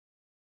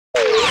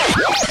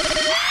So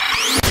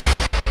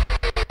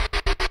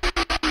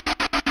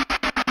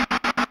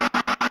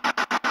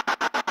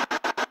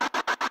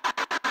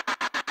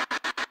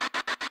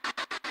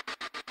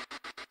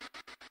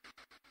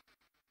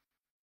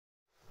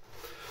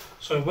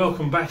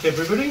welcome back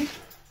everybody,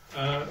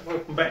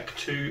 welcome back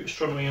to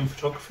Astronomy and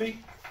Photography,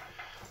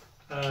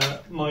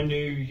 my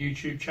new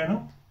YouTube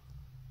channel.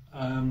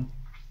 I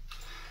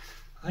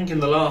think in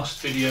the last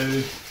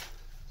video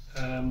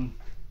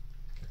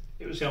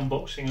it was the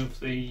unboxing of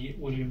the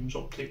William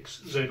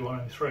Optics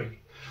Z103.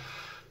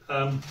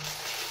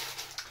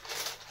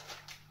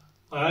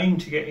 I aim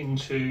to get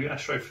into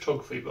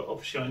astrophotography, but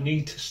obviously I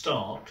need to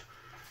start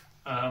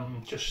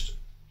just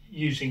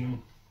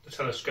using the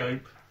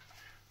telescope,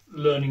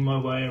 learning my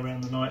way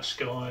around the night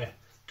sky,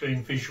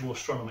 doing visual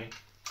astronomy.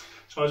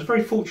 So I was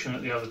very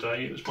fortunate the other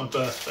day, it was my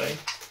birthday,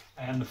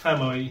 and the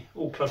family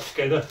all clubbed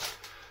together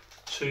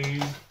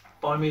to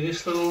buy me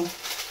this little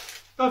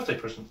birthday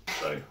present.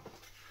 So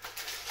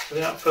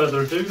without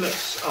further ado,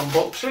 let's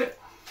unbox it.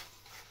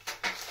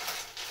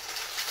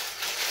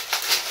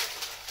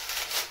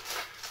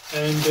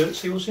 And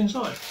see what's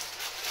inside.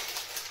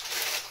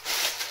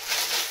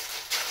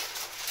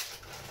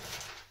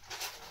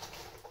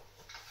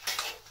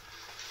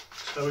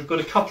 So we've got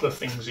a couple of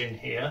things in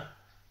here.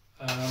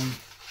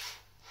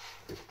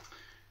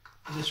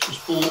 This was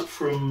bought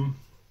from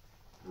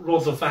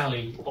Rother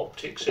Valley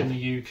Optics in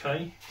the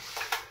UK.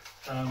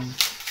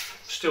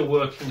 Still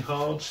working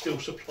hard, still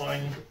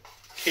supplying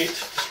kit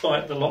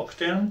despite the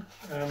lockdown.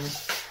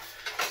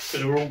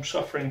 Because we're all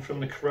suffering from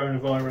the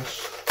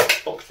coronavirus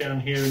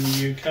lockdown here in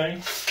the UK.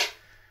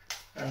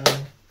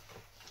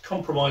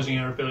 Compromising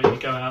our ability to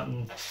go out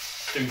and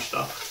do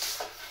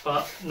stuff,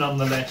 but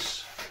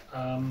nonetheless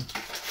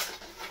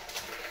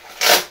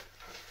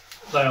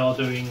they are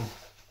doing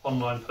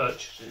online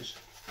purchases.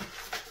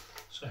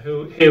 So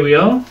here we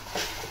are.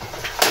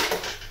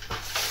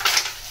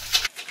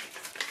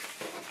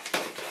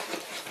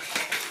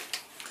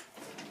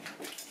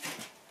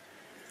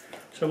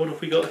 So what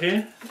have we got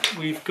here?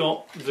 We've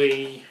got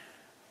the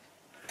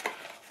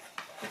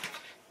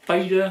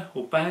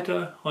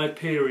Baader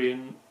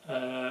Hyperion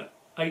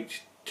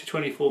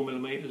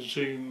 8-24mm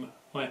Zoom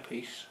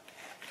Eyepiece.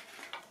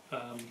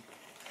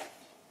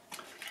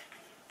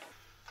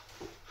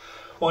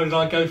 Why did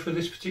I go for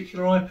this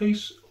particular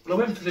eyepiece? Well, I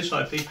went for this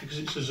eyepiece because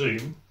it's a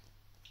zoom.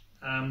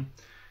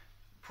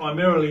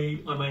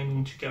 Primarily I'm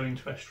aiming to go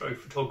into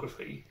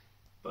astrophotography,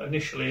 but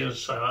initially, as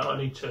I say, I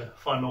need to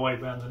find my way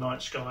around the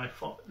night sky,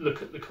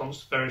 look at the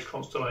various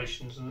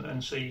constellations and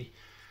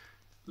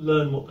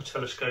learn what the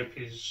telescope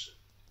is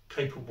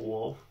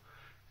capable of,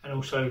 and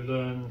also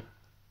learn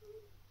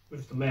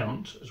with the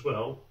mount as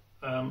well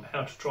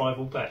how to drive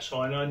all that.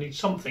 So I need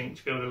something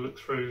to be able to look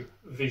through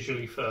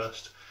visually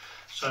first.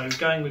 So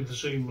going with the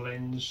zoom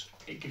lens,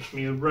 it gives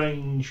me a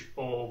range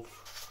of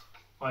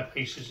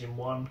eyepieces in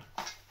one.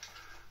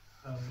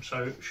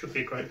 So it should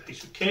be a great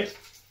piece of kit.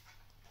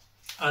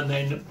 And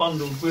then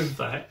bundled with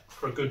that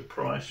for a good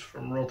price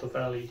from Rother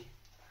Valley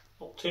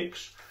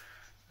Optics,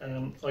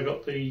 I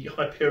got the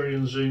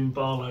Hyperion Zoom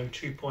Barlow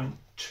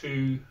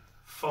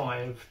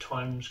 2.25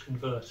 times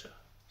converter.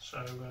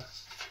 So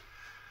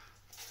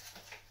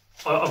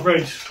I've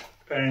read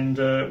and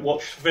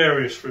watched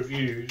various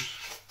reviews,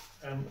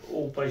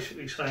 all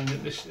basically saying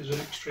that this is an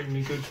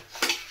extremely good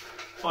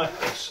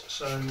eyepiece.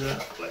 So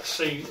let's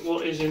see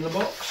what is in the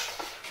box.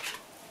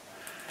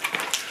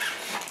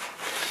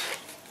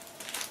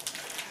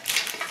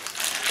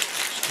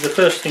 So the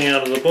first thing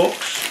out of the box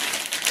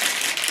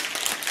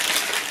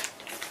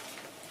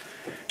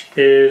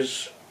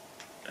is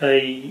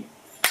a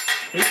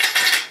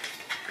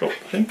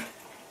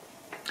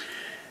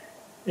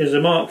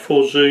Mark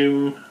IV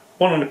Zoom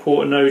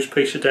 1¼ nose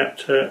piece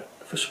adapter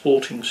for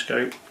sporting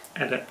scope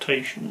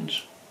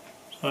adaptations.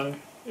 So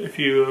if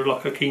you're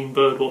like a keen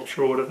bird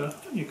watcher or whatever,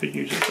 you could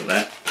use it for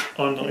that.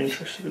 I'm not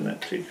interested in that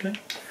particularly.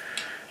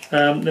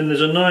 Then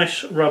there's a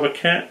nice rubber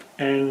cap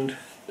and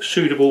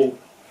suitable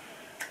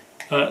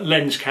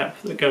lens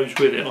cap that goes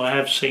with it. I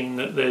have seen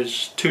that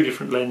there's two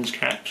different lens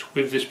caps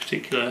with this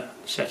particular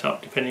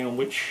setup depending on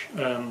which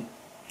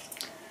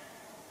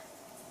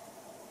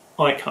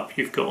eye cup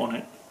you've got on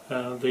it.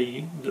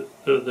 The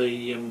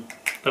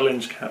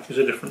lens cap is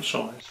a different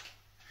size.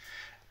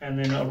 And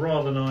then a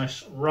rather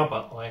nice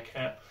rubber eye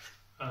cap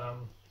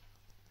to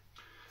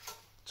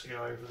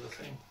go over the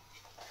thing.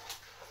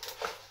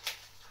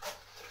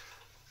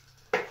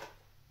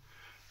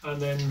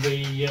 And then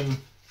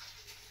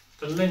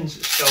the lens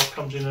itself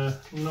comes in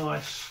a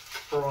nice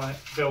bright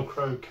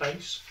Velcro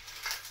case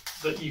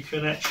that you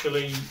can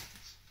actually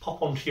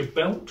pop onto your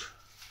belt.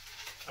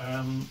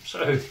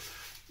 So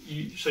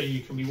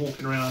you can be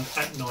walking around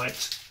at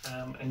night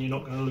and you're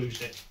not going to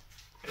lose it.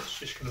 It's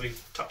just going to be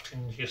tucked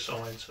into your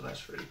side, so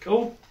that's really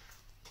cool.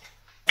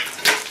 And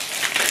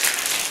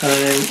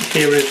then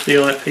here is the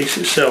eyepiece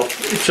itself.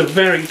 It's a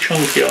very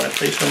chunky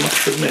eyepiece, I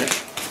must admit.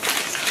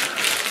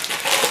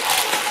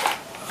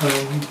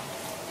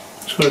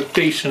 It's got a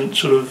decent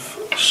sort of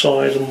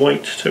size and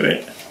weight to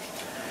it.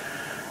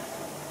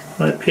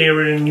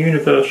 Hyperion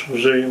Universal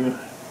Zoom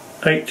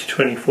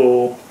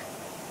 8-24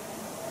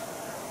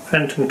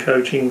 Phantom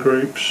Coating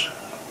Groups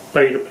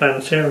Baader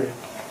Planetarium.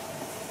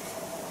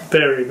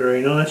 Very,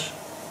 very nice.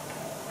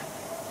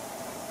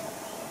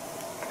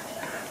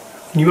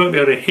 You won't be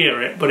able to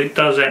hear it, but it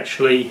does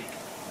actually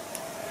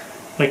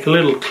make a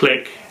little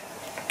click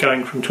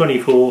going from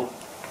 24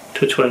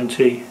 to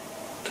 20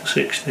 to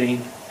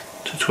 16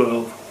 to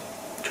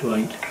 12 to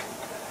 8.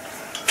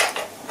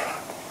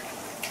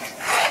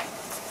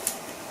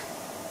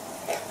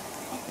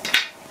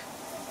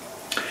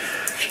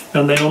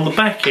 And then on the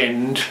back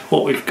end,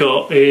 what we've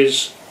got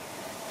is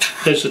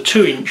there's a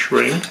 2-inch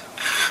ring,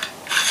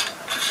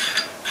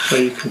 so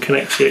you can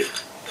connect it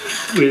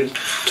to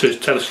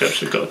telescopes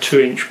that have got a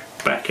 2-inch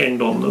back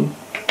end on them,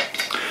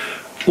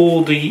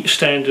 or the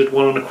standard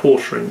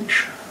 1¼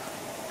 inch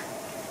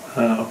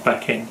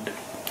back end.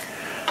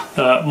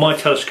 My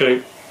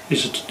telescope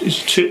is a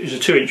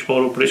 2-inch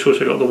model, but it's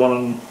also got the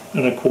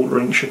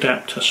 1¼ inch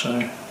adapter,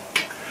 so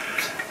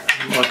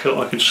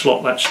I could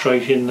slot that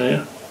straight in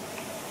there.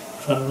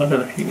 I don't know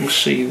if you can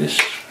see this.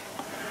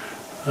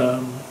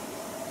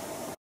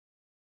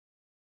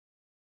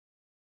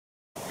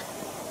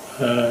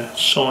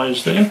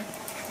 Size there.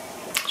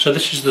 So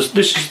this is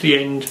the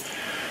end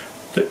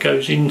that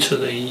goes into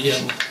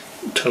the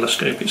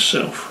telescope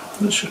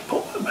itself. Let's just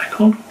pop that back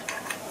on.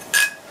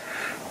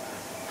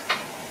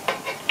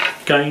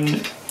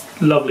 Again,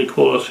 lovely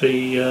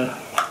quality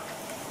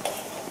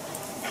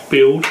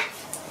build.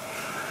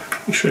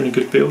 Extremely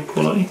good build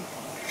quality.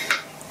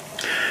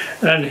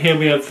 And here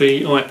we have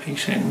the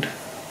eyepiece end,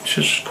 which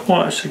is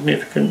quite a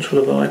significant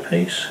sort of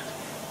eyepiece.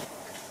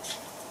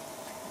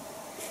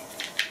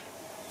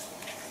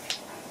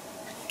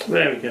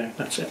 There we go,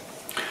 that's it.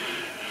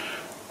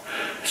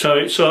 So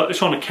it's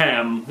on a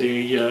cam,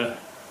 the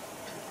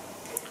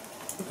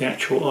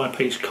actual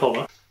eyepiece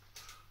collar.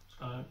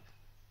 So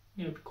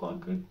yeah, quite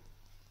good.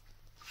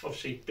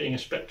 Obviously, being a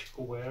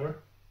spectacle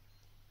wearer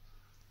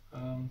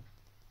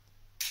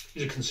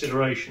is a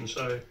consideration.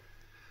 So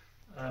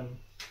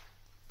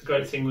the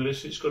great thing with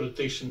this, it's got a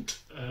decent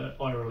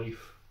eye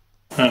relief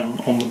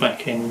on the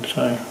back end.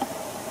 So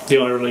the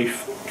eye relief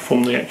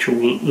from the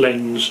actual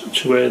lens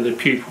to where the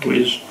pupil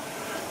is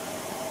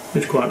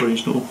quite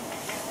reasonable.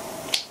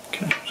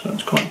 Okay, so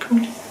that's quite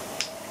cool.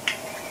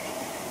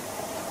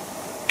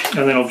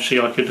 And then obviously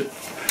I could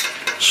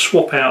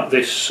swap out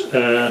this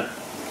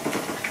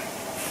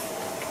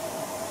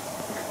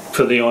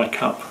for the eye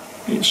cup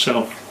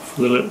itself,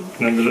 for the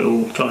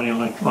little tiny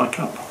eye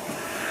cup.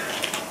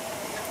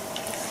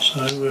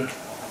 So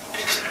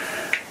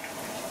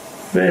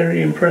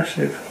very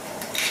impressive,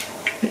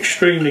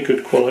 extremely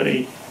good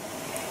quality.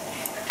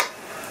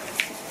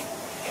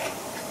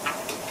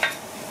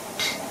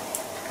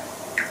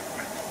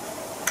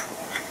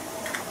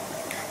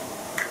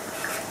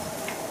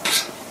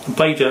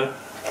 Baader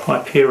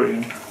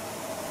Hyperion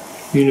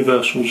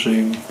Universal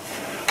Zoom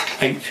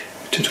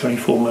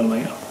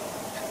 8-24mm.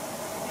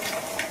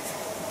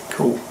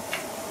 Cool.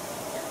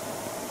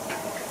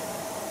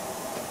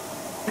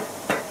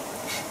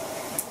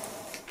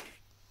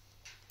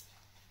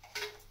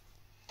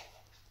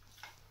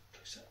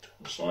 Place that to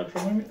the side for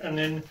a moment, and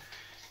then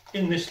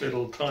in this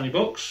little tiny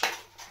box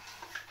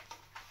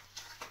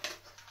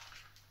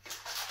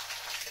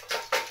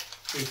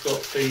we've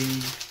got the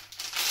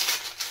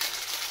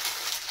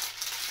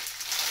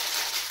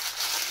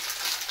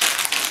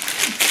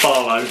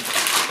Barlow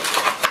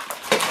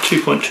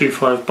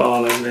 2.25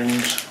 Barlow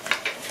lens.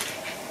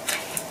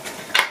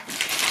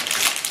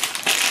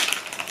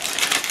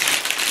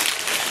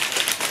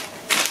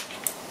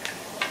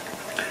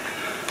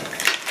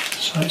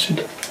 So it's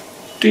a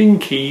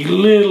dinky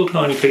little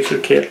tiny piece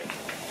of kit.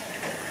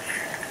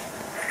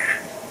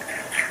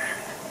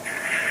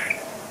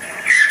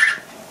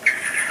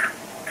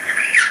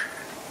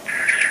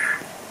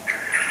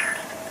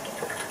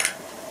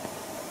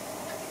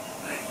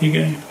 There you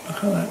go,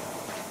 look at that.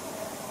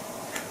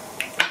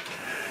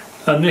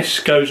 And this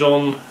goes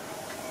on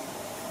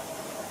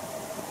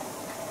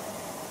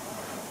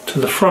to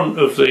the front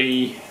of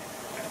the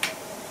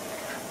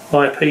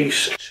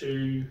eyepiece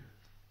to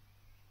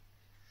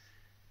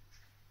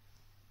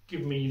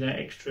give me that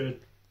extra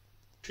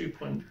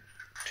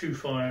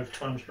 2.25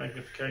 times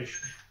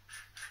magnification.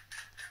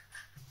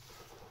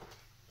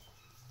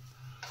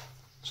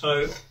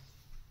 So,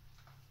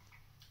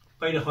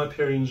 Baader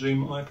Hyperion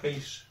Zoom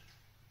Eyepiece,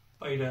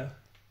 Baader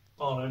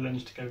Barlow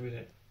lens to go with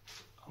it.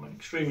 I'm an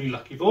extremely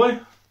lucky boy,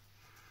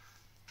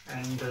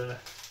 and I've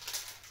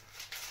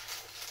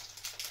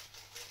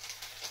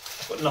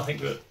got nothing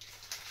but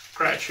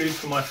gratitude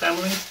for my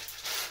family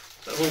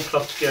that have all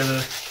clubbed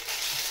together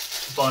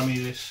to buy me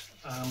this,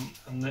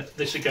 and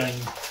this again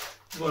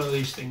is one of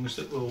these things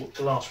that will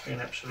last me an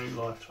absolute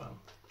lifetime.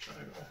 So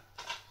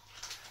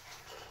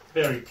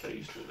very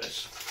pleased with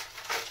this.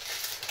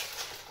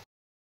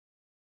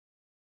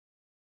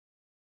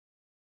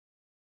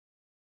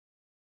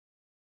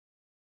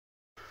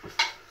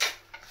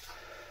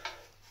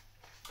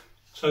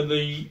 So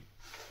the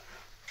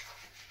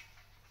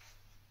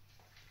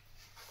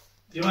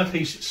The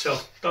eyepiece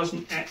itself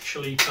doesn't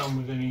actually come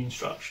with any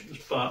instructions,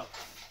 but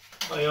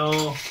they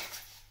are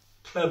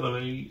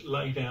cleverly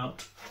laid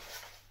out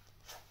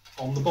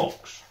on the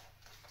box.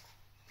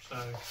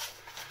 So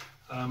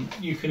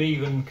you can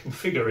even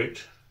configure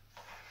it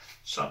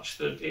such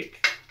that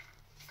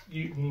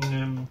you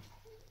can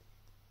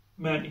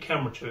mount your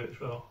camera to it as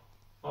well.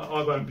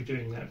 I won't be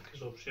doing that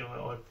because obviously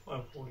I've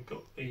already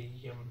got the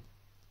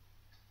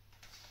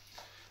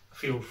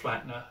field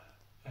flattener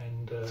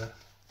and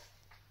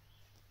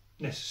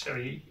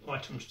necessary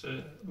items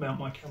to mount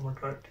my camera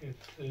directly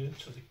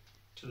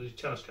to the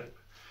telescope.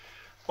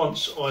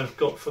 Once I've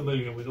got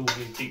familiar with all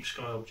the deep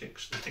sky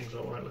objects and things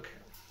I want to look at.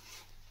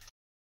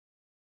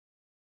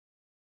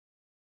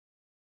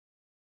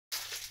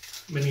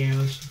 Many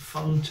hours of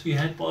fun to be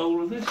had by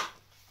all of this.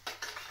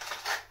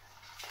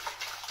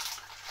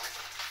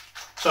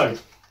 So,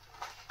 if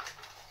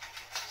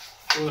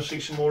you want to see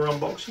some more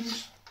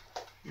unboxings,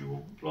 if you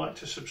would like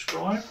to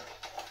subscribe,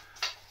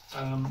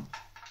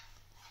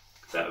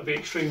 that would be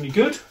extremely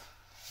good.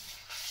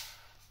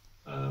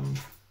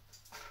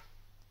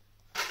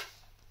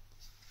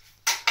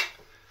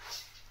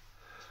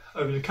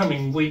 Over the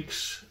coming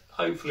weeks,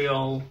 hopefully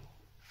I'll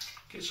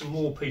get some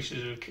more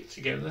pieces of kit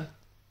together,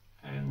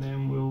 and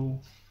then we'll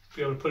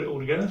be able to put it all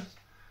together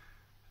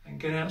and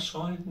get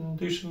outside and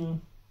do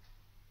some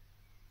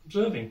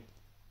observing.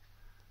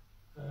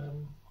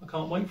 I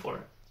can't wait for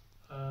it.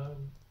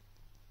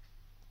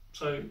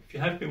 So if you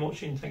have been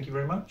watching, thank you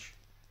very much.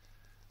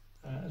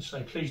 As I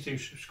say, please do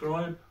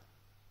subscribe,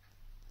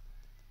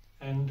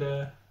 and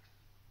I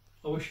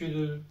wish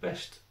you the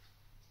best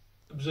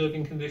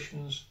observing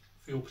conditions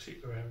for your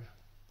particular area.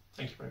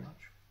 Thank you very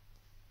much.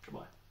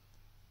 Goodbye.